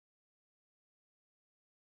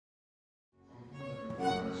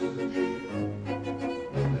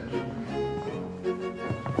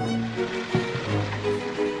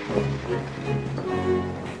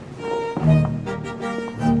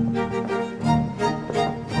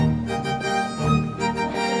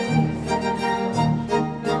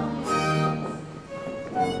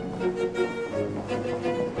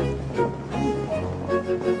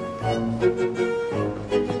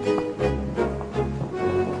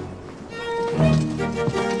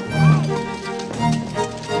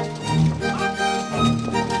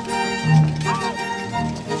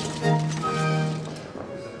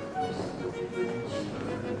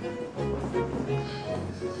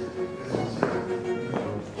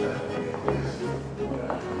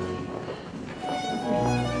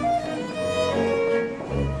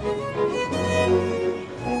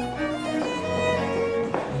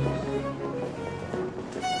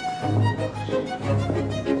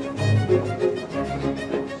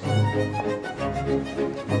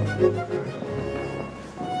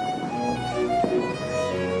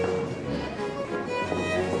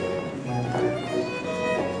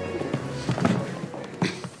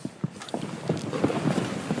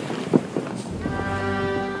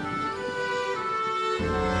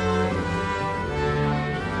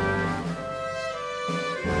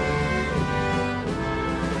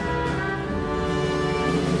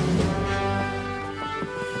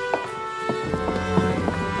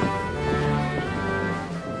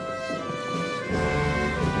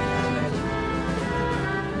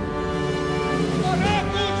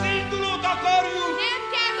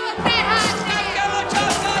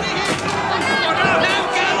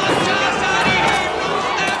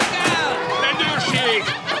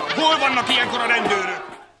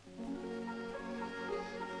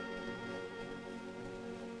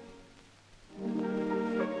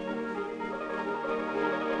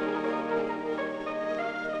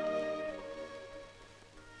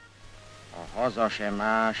Haza se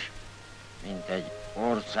más, mint egy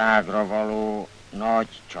országra való nagy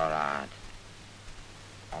család,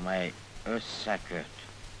 amely összeköt,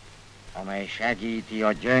 amely segíti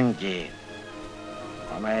a gyöngét,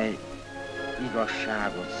 amely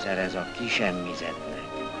igazságot szerez a kisemmizetnek.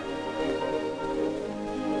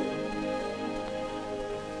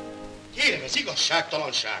 Kérem, ez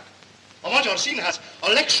igazságtalanság. A magyar színház a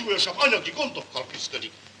legsúlyosabb anyagi gondokkal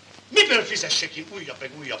küzdik. Miből fizessék ki újabb meg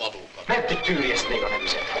újabb adókat? Meddig tűrészt még a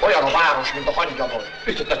nemzet? Olyan a város, mint a hangyagon.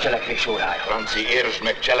 Ütött a cselekvés órája. Franci, értsd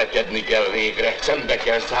meg, cselekedni kell végre. Szembe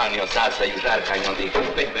kell szállni a százfejű zsárkányadékos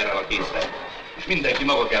fegyverrel a kézben. És mindenki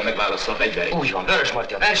maga kell megválassza a fegyverét. Úgy van, Vörös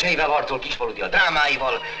Marti a verseivel harcol, Kisfaludi a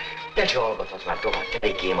drámáival. Te se hallgathatsz már tovább,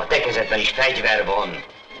 Telikém, a te kezedben is fegyver van.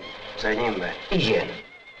 Az enyémben? Igen.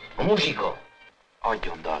 A muzsika.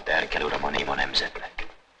 Adjon dalt, Erkel uram, a néma nemzetnek.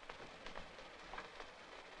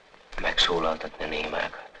 Megszólaltatni a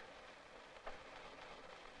némákat.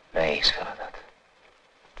 Nehéz feladat.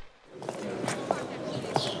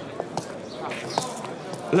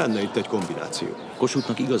 Lenne itt egy kombináció.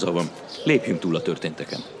 Kossuthnak igaza van. Lépjünk túl a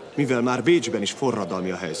történteken. Mivel már Bécsben is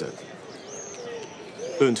forradalmi a helyzet.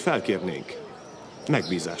 Önt felkérnénk,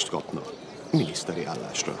 megbízást kapna miniszteri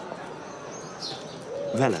állásra.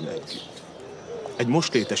 Velem együtt. Egy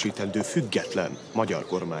most létesítendő független magyar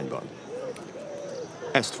kormányban.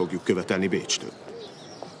 Ezt fogjuk követelni Bécstől.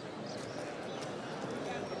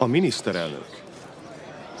 A miniszterelnök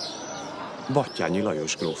Battyányi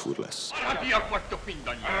Lajos gróf úr lesz. Hadiak vagytok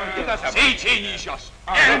mindannyian. Széchenyi is az.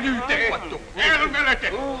 Elnőtek vagytok.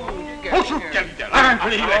 Elmeletek. Hozzuk kell ide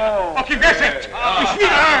lánglélek, aki vezet és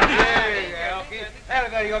világít. Aki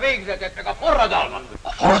elveri a végzetet meg a forradalmat.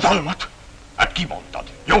 A forradalmat? Hát ki mondtad?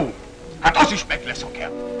 Jó. Hát az is meg lesz, ha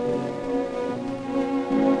kell.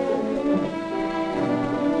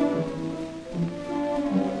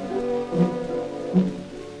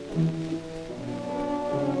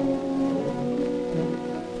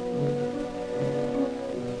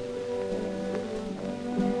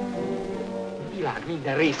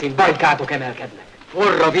 Minden részén bajkátok emelkednek.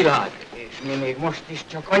 Forra világ. És mi még most is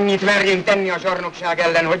csak annyit merjünk tenni a zsarnokság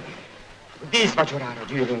ellen, hogy díszvacsorára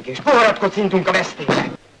gyűlünk és poharat kocintunk a vesztébe.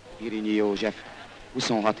 Irényi József,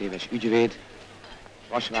 26 éves ügyvéd,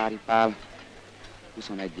 Vasvári Pál,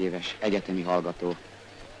 21 éves egyetemi hallgató.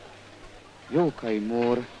 Jókai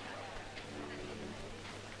Mór.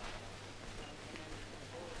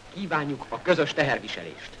 Kívánjuk a közös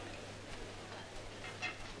teherviselést.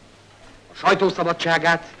 A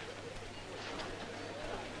sajtószabadságát,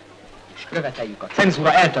 és követeljük a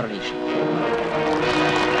cenzúra eltörlését.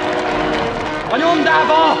 A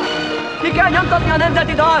nyomdába! Ki kell nyomtatni a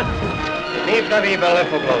nemzeti dalt! Népnevében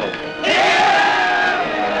lefoglalom.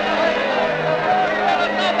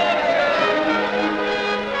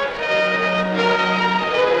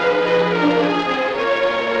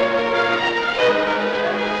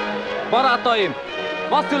 barátaim!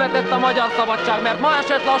 Ma született a magyar szabadság, mert ma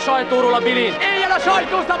esett le a sajtóról a bilin. Éljen a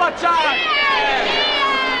sajtószabadság!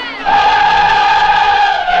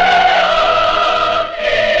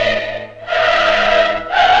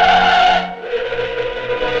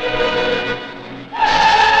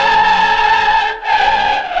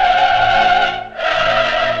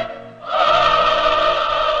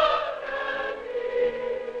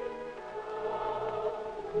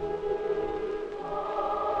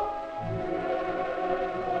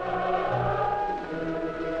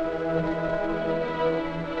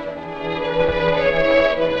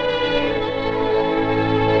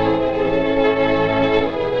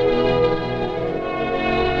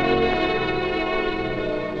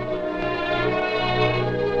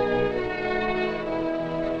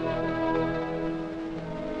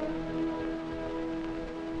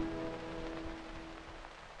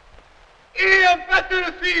 Éljen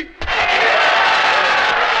Petőfi!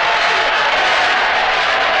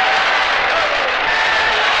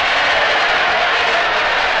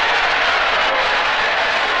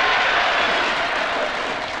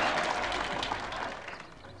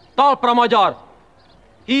 Talpra, magyar!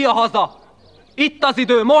 Híja haza! Itt az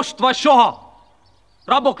idő, most vagy soha!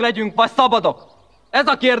 Rabok legyünk, vagy szabadok? Ez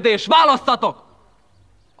a kérdés, választatok!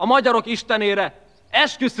 A magyarok istenére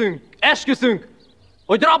esküszünk,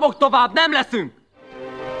 hogy rabok tovább nem leszünk!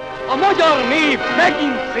 A magyar nép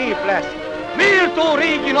megint szép lesz, méltó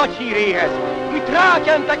régi nagy híréhez, mit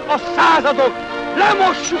rákentek a századok,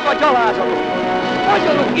 lemossuk a gyalázatot.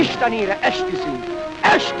 Magyarok istenére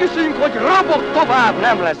esküszünk, hogy rabok tovább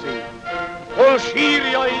nem leszünk. Hol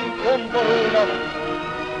sírjaink tombolulnak,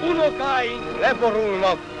 unokáink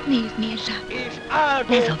leborulnak, nézd, Mézsa, és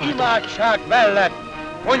áldó imádság mellett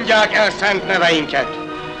mondják el szent neveinket.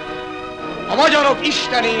 A magyarok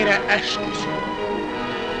istenére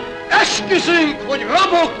esküszünk, hogy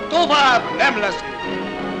rabok tovább nem leszünk.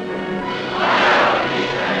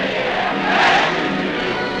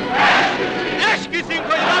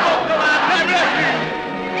 Esküszünk, hogy rabok tovább nem leszünk.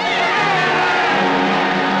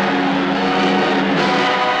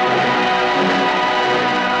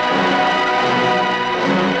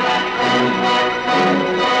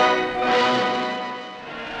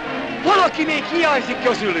 Valaki még hiányzik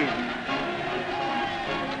közülünk.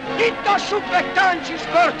 Ittassuk meg Táncsis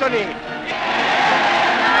börtönét!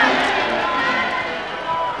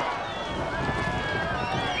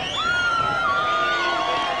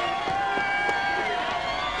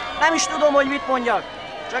 Nem is tudom, hogy mit mondjak.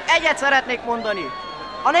 Csak egyet szeretnék mondani.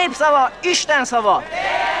 A népszava Isten szava.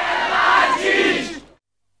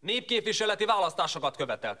 Népképviseleti választásokat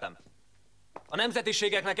követeltem. A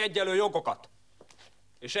nemzetiségeknek egyenlő jogokat.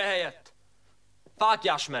 És ehelyett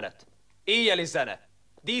fáklyásmenet, éjjeli zene,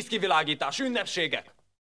 díszkivilágítás, ünnepségek.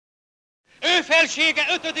 Ő felsége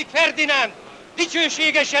 5. Ferdinánd,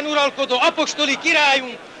 dicsőségesen uralkodó apostoli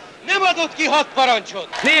királyunk nem adott ki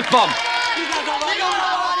hadparancsot. Nép van!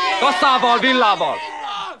 Kasszával, villával!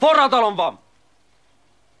 Forradalom van!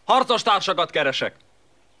 Harcos társakat keresek.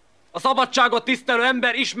 A szabadságot tisztelő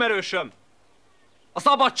ember ismerősöm. A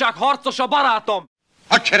szabadság harcosa barátom.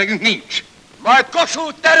 Hadseregünk nincs. Majd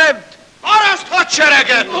Kossuth teremt paraszt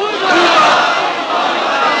hadsereget!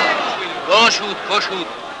 Kossuth!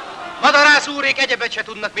 Madarász úrék egyebet se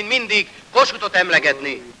tudnak, mint mindig Kossuthot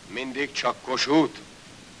emlegetni. Mindig csak Kossuth?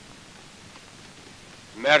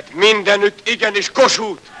 Mert mindenütt igenis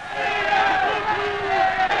Kossuth!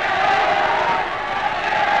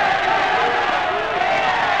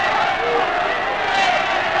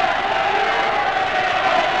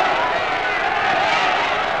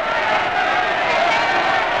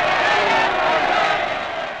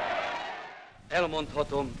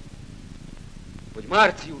 Elmondhatom, hogy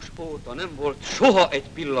március óta nem volt soha egy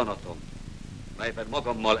pillanatom, melyben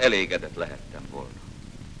magammal elégedett lehettem volna.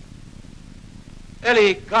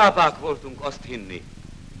 Elég kábák voltunk azt hinni,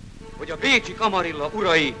 hogy a bécsi kamarilla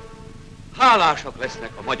urai hálásak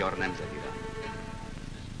lesznek a magyar nemzet iránt.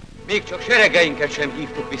 Még csak seregeinket sem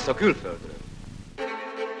hívtuk vissza külföldről.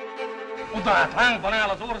 Oda hát lángban áll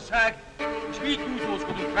az ország, és mi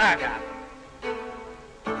nyújtózkodunk Prágán.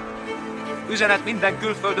 Üzenet minden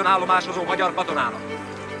külföldön állomásozó magyar katonának.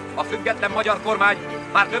 A független magyar kormány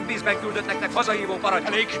már több ízben küldött nektek hazahívó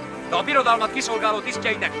parancsot, de a birodalmat kiszolgáló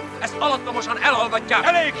tisztjeinek ezt alattomosan elhallgatják.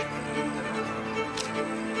 Elég!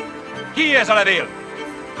 Ki ez a levél?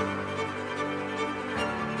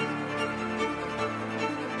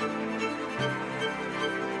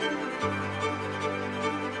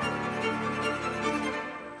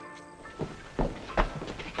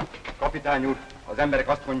 Kapitány úr, az emberek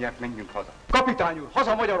azt mondják, menjünk haza. Kapitány úr,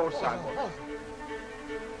 haza Magyarországból!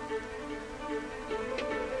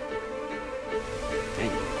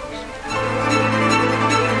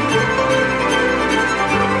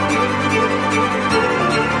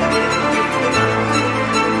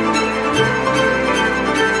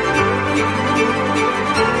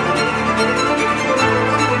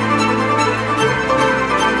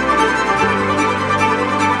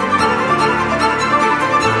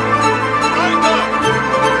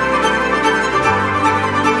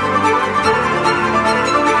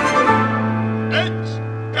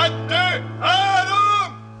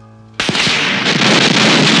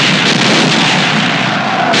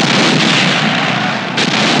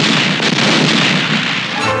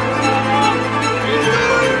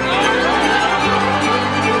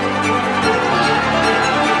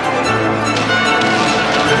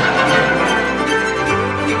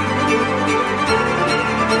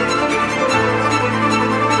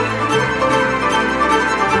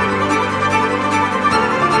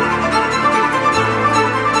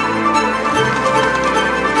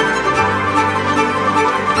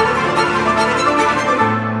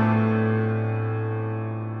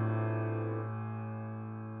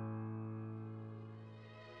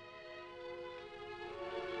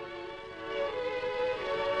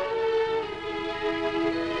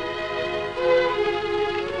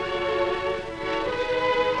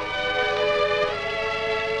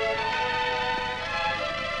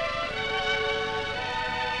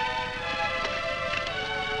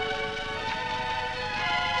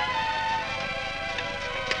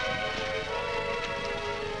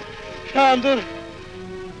 Sándor!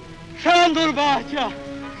 Sándor bátya!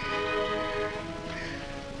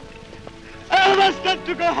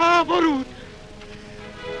 Elvesztettük a háborút!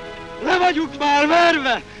 Le vagyunk már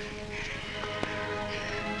verve!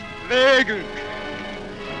 Végünk!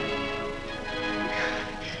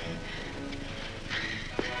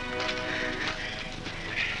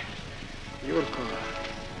 Jurka,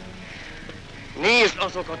 nézd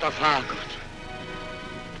azokat a fákat!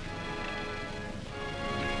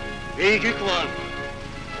 Végük van!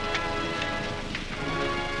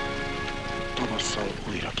 Tavasszal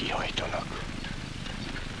újra kihajtanak.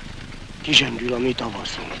 Kizsendül a mi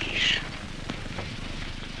tavaszunk is.